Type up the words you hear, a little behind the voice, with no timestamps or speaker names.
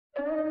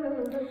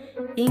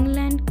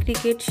England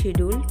cricket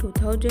schedule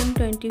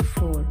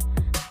 2024.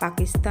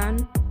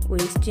 Pakistan,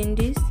 West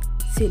Indies,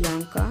 Sri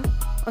Lanka,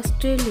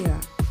 Australia.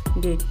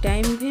 Date,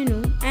 time,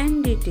 venue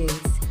and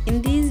details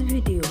in this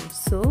video.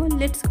 So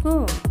let's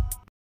go.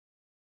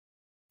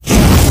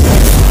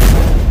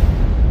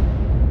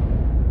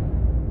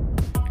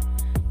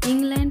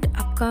 England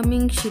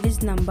upcoming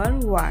series number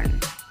 1.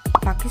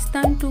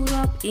 Pakistan Tour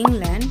of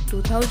England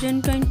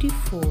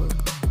 2024.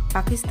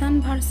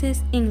 Pakistan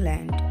vs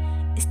England.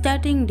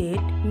 Starting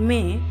date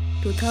May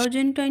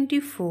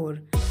 2024.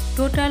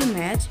 Total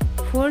match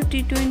 4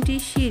 T20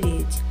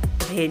 series.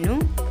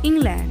 Venue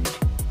England.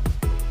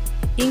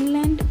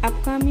 England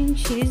upcoming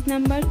series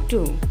number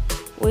 2.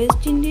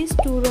 West Indies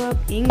Tour of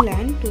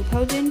England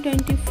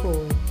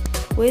 2024.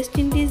 West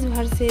Indies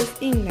vs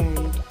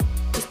England.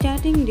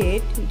 Starting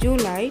date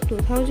July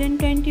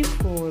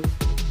 2024.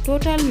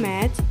 Total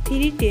match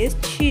 3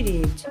 Test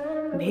series.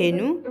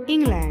 Venue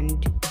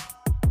England.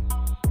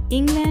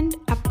 England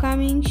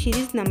upcoming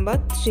series number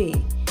 3.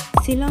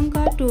 Sri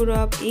Lanka Tour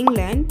of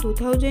England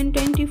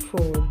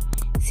 2024.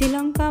 Sri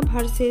Lanka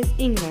vs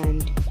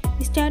England.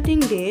 Starting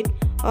date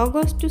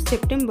August to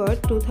September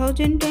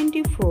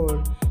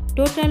 2024.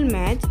 Total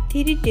match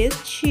 3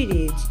 Test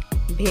series.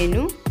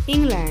 Venue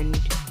England.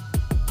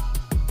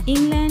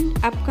 England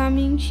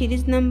upcoming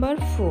series number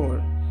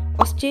 4.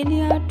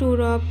 Australia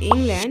Tour of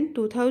England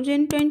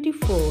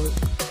 2024.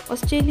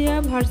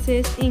 Australia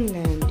vs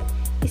England.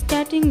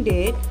 Starting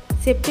date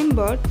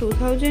September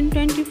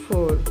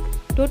 2024.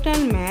 Total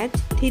match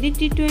 3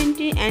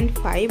 T20 and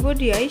 5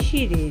 ODI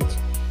series.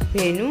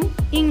 Venue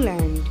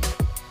England.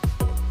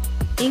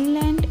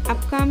 England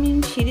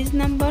upcoming series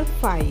number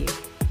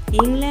 5.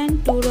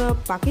 England Tour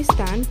of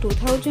Pakistan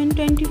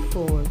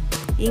 2024.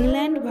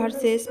 England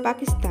vs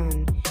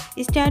Pakistan.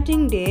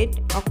 Starting date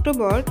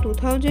October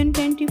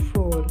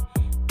 2024.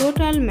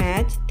 Total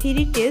match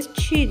 3 Test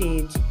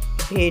series.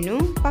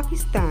 Venue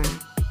Pakistan.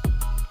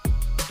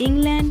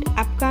 England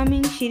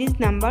upcoming series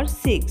number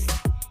 6.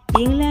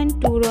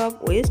 England Tour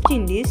of West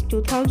Indies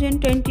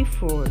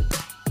 2024.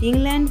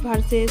 England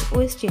vs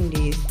West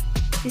Indies.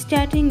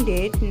 Starting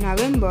date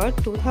November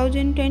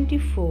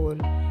 2024.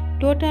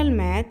 Total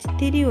match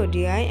 3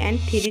 ODI and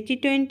 3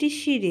 T20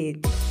 series.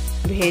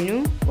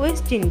 Venue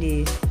West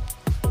Indies.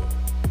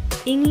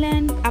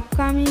 England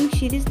upcoming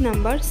series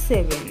number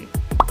 7.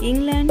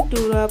 England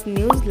Tour of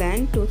New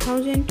Zealand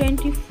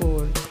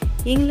 2024.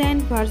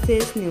 England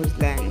vs New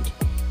Zealand.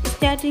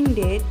 Starting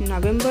date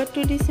November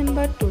to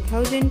December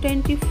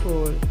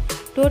 2024.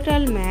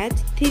 Total match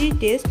 3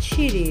 Test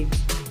series.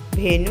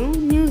 Venue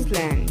New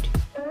Zealand.